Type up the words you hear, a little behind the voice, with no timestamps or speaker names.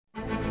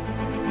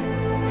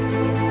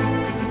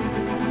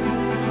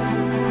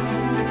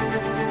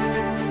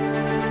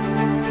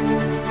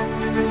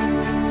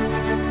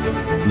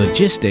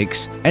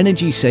Logistics,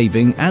 energy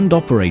saving and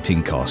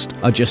operating cost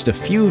are just a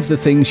few of the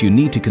things you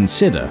need to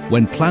consider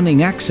when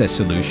planning access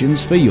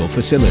solutions for your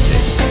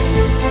facilities.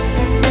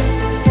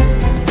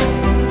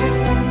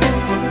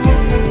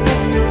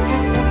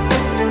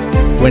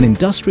 When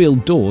industrial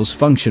doors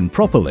function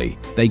properly,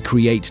 they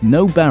create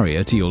no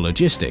barrier to your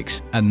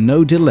logistics and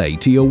no delay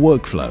to your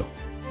workflow.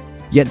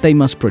 Yet they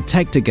must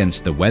protect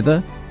against the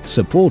weather,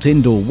 support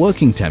indoor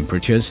working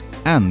temperatures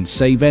and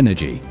save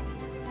energy.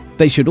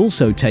 They should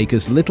also take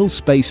as little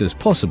space as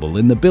possible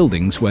in the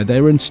buildings where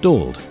they're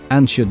installed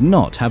and should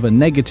not have a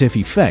negative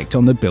effect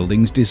on the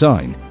building's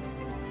design.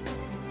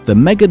 The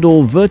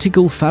Megadoor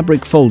vertical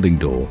fabric folding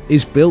door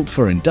is built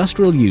for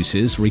industrial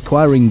uses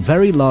requiring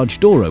very large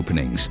door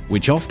openings,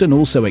 which often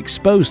also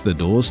expose the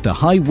doors to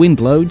high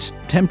wind loads,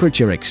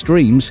 temperature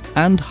extremes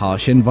and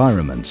harsh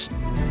environments.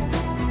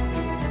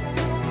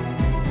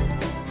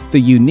 The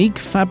unique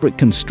fabric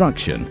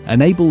construction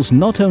enables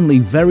not only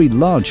very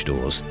large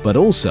doors, but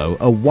also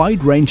a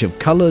wide range of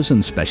colors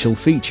and special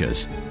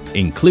features,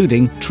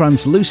 including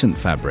translucent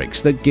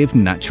fabrics that give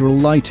natural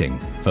lighting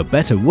for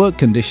better work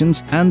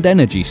conditions and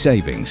energy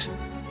savings.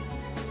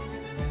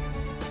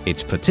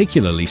 It's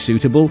particularly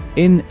suitable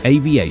in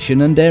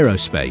aviation and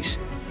aerospace,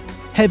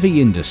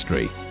 heavy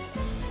industry,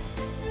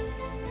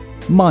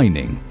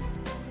 mining,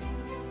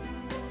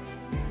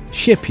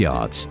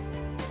 shipyards,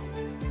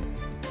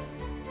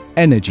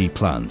 energy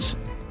plants.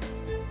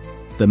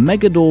 The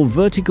Megadoor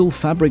vertical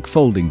fabric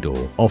folding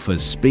door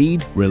offers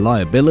speed,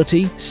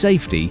 reliability,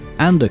 safety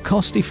and a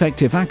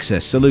cost-effective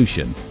access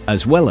solution,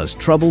 as well as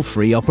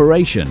trouble-free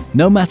operation,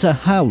 no matter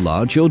how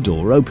large your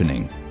door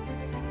opening.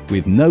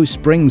 With no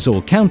springs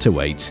or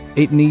counterweights,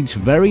 it needs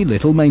very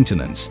little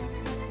maintenance.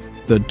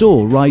 The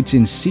door rides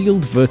in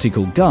sealed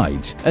vertical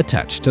guides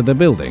attached to the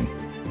building.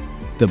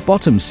 The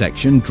bottom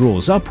section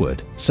draws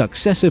upward,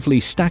 successively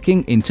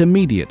stacking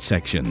intermediate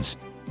sections.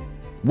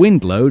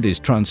 Wind load is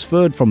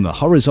transferred from the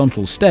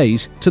horizontal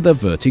stays to the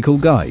vertical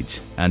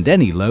guides, and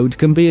any load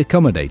can be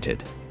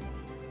accommodated.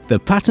 The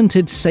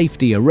patented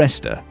safety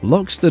arrestor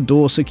locks the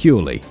door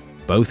securely,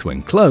 both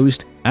when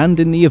closed and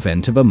in the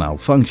event of a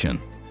malfunction.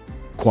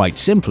 Quite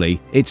simply,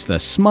 it's the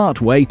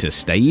smart way to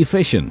stay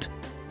efficient.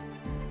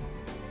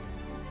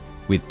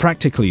 With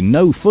practically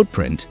no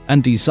footprint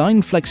and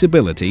design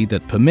flexibility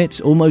that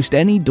permits almost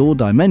any door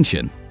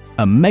dimension,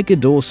 a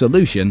Megadoor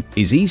solution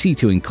is easy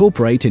to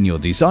incorporate in your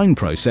design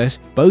process,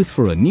 both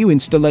for a new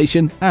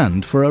installation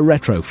and for a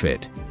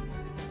retrofit.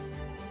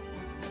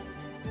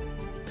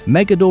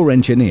 Megadoor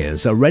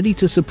engineers are ready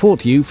to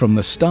support you from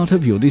the start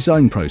of your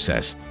design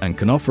process and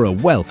can offer a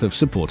wealth of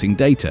supporting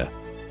data.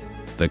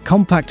 The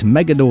compact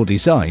Megadoor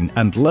design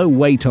and low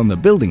weight on the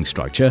building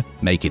structure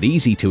make it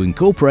easy to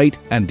incorporate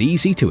and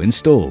easy to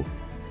install.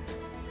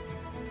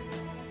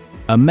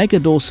 A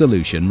Megadoor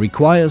solution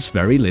requires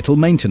very little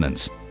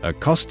maintenance, a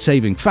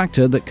cost-saving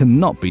factor that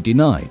cannot be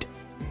denied.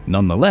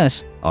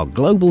 Nonetheless, our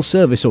global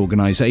service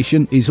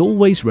organization is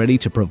always ready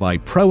to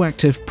provide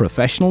proactive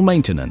professional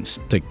maintenance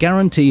to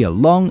guarantee a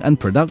long and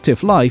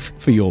productive life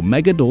for your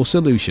Megadoor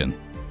solution.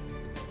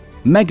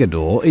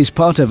 Megadoor is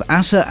part of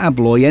ASSA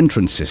ABLOY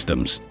Entrance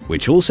Systems,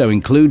 which also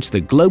includes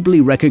the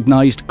globally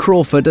recognized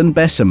Crawford and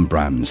Bessem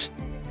brands.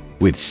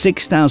 With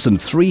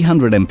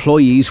 6,300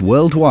 employees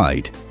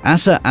worldwide,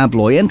 ASSA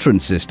ABLOY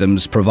Entrance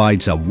Systems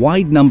provides a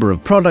wide number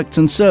of products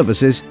and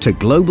services to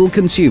global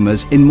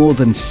consumers in more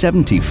than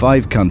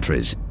 75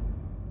 countries.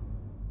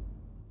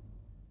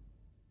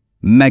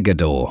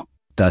 Megadoor,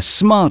 the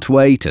smart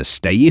way to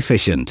stay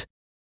efficient.